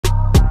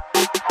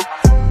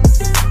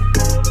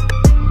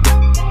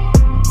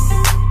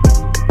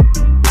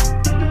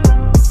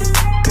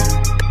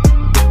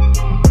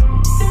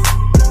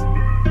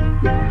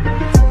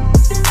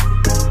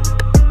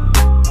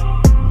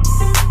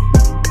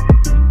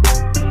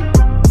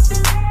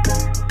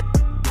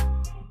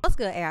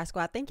good, AR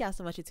Squad? Thank y'all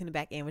so much for tuning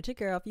back in with your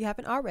girl. If you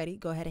haven't already,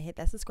 go ahead and hit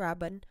that subscribe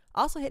button.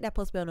 Also, hit that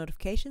post bell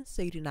notification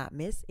so you do not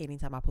miss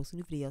anytime I post a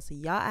new video. So,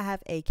 y'all, I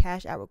have a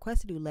cash out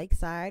request to do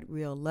Lakeside,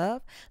 Real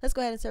Love. Let's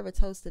go ahead and serve a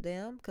toast to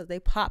them because they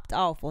popped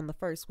off on the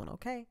first one,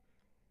 okay?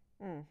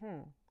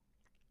 Now,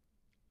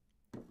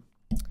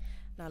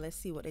 let's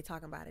see what they're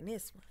talking about in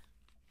this one.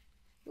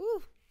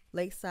 Ooh,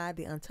 Lakeside,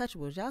 the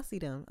Untouchables. Y'all see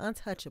them?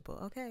 Untouchable,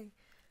 okay?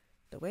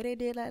 The way they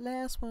did that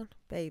last one,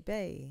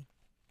 baby.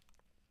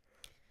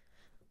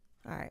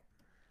 All right.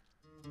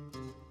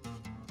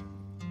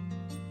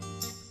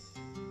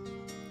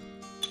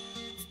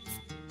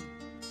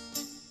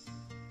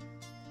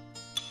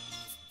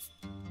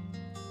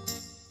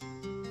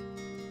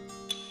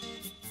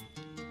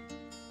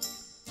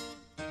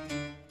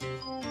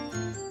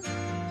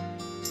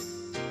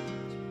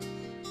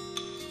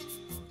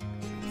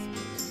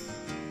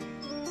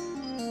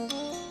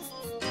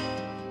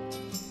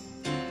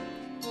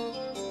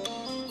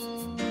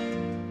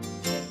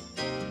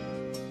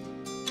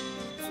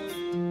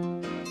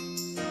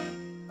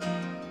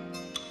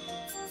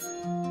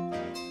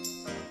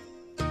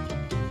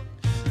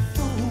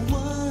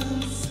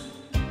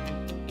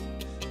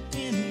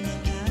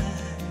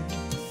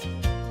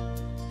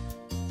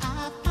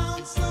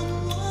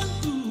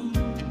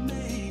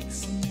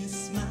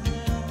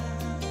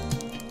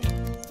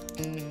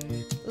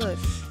 Look,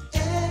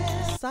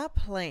 stop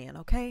playing,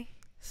 okay?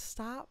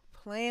 Stop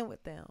playing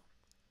with them.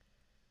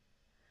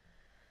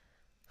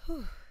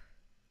 Whew.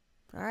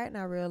 All right,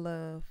 now, Real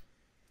Love.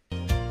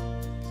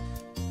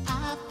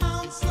 I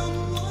found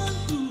someone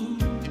who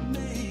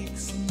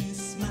makes me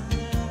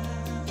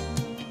smile.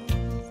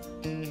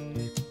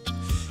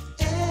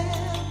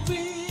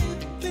 Everything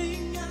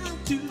I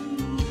do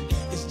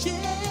is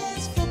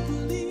just for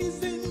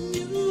pleasing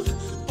you.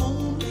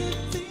 Only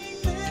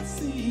thing that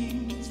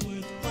seems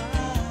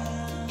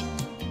worthwhile.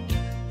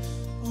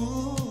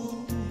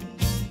 Oh,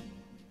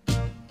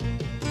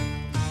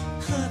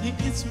 honey,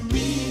 it's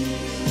real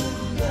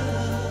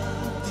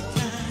love, the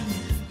kind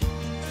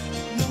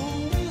you know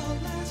will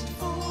last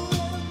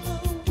forever.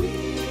 We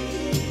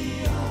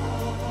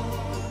are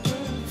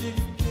perfect,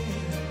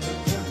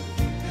 yeah.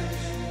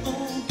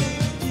 Oh,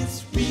 baby, it's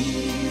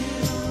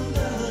real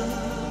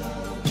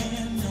love,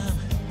 and I'm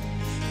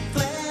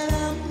glad I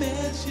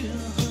met you,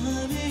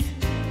 honey.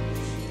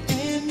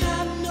 And I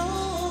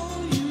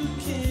know you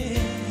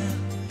care.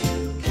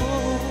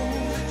 Oh,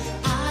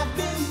 I've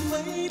been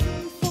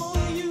waiting for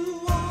you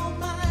all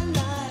my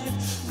life,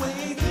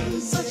 waiting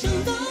such a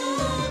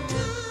long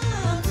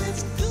time.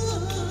 It's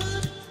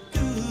good,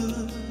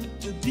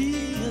 good to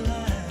be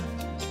alive,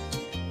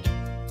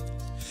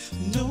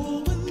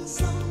 knowing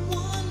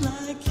someone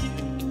like you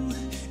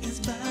is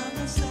by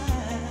my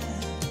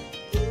side.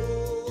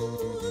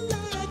 Ooh,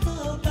 like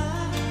a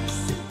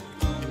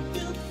bicycle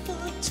built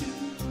for two.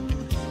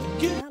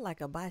 Not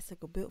like a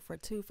bicycle built for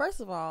two. First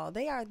of all,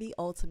 they are the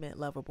ultimate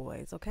lover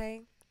boys,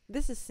 okay?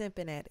 This is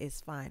simping at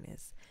its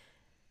finest.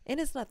 And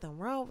there's nothing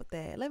wrong with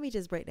that. Let me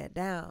just break that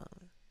down.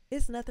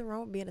 It's nothing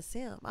wrong with being a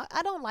simp.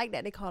 I don't like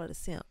that they call it a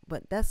simp,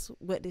 but that's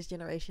what this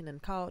generation done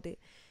called it.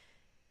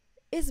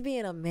 It's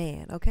being a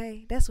man,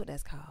 okay? That's what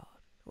that's called.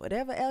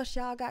 Whatever else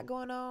y'all got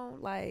going on,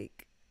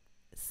 like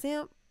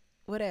simp,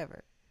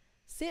 whatever.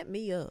 Simp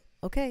me up,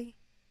 okay?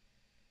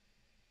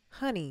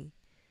 Honey.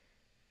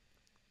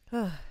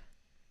 Whew.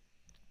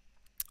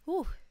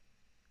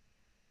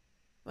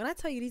 When I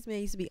tell you these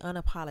men used to be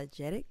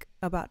unapologetic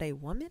about their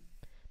woman,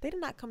 they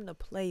did not come to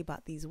play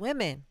about these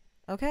women,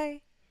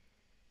 okay?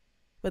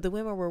 But the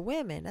women were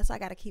women. That's why I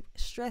got to keep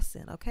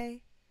stressing,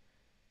 okay?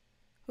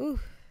 Ooh.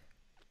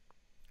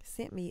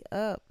 Sent me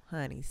up,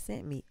 honey.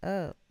 Sent me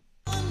up.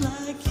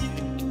 Like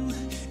you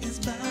is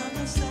by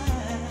my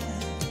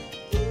side.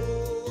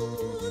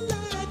 Ooh,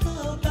 like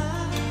a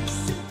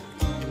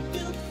bicycle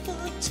built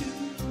for two.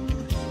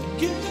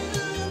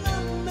 Girl,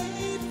 I'm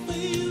made for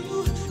you.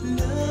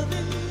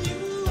 Loving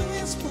you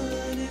is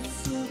what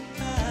it's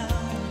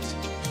about.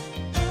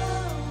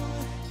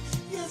 Oh,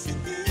 yes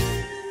it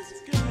is,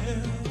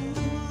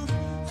 girl.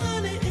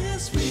 Honey,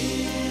 it's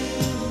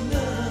real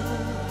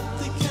love,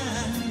 the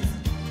kind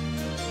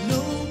no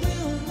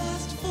will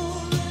last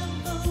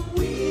forever.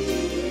 We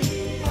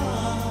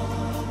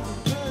are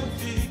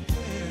perfect.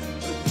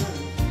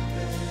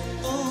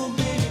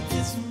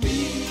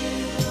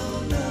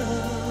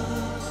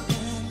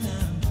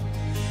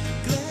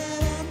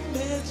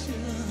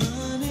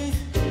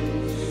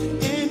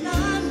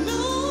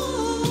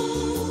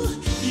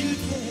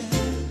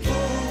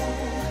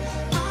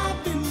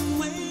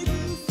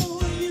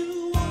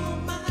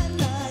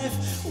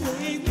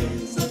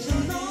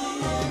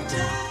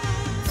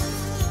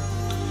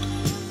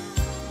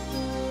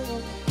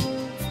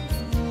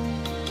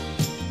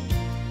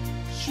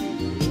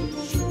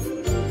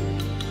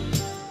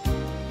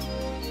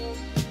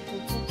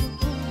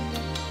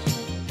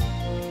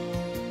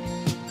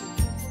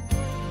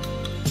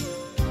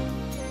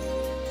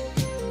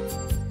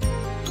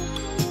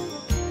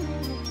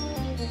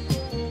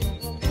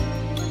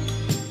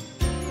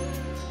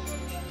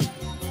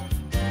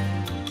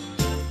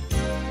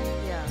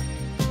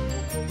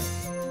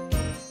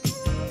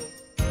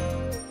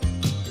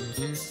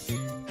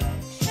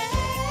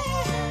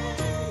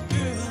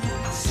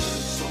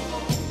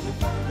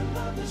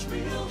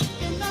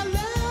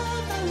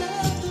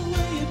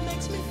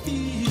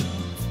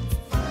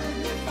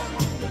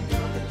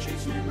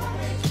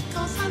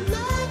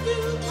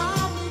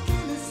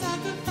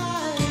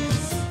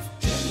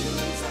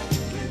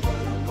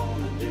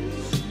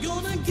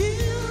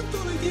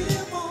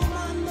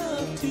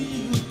 to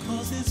you,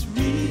 'cause it's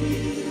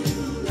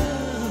real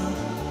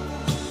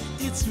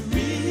love. It's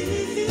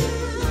real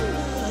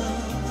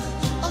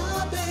love.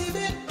 Oh,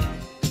 baby.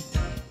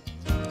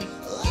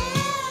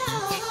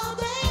 Oh,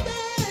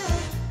 baby.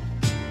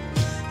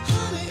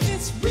 Honey,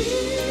 it's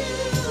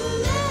real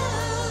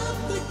love.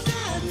 The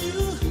kind you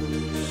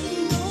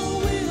know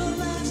will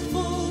last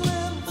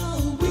forever.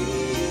 We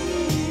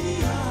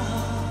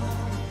are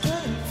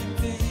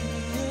perfect.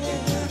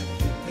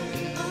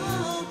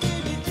 Oh,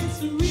 baby, it's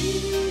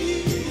real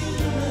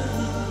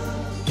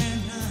love.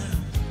 And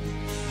I'm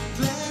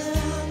glad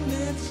I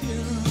met you,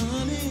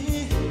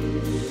 honey.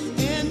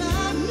 And I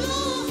know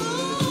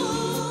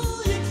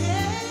you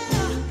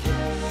care.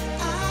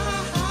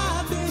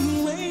 I've been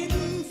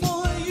waiting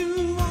for you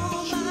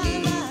all my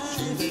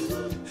life,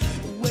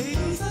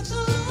 waiting such a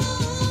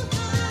long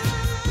time.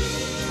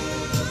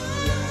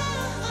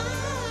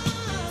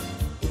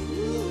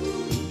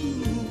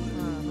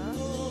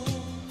 Oh,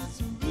 it's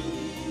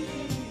real.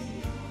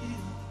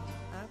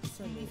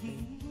 Absolutely.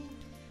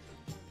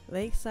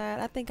 Lakeside,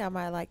 I think I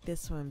might like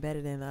this one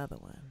better than the other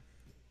one.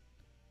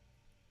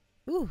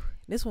 Ooh,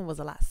 this one was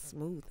a lot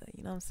smoother.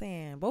 You know what I'm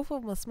saying? Both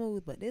of them are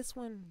smooth, but this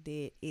one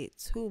did it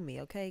to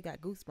me. Okay,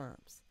 got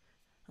goosebumps.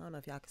 I don't know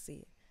if y'all can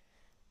see it.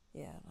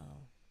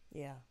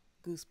 Yeah,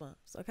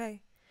 goosebumps.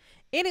 Okay.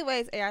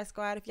 Anyways, AI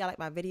Squad, if y'all like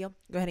my video,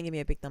 go ahead and give me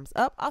a big thumbs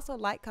up. Also,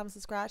 like, comment,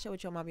 subscribe, share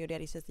with your mom, your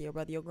daddy, sister, your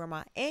brother, your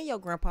grandma, and your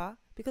grandpa,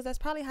 because that's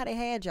probably how they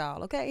had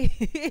y'all.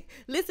 Okay,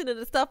 listen to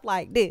the stuff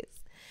like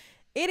this.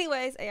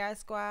 Anyways, AI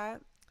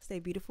Squad, stay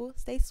beautiful,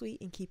 stay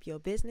sweet, and keep your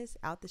business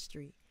out the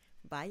street.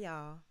 Bye,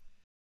 y'all.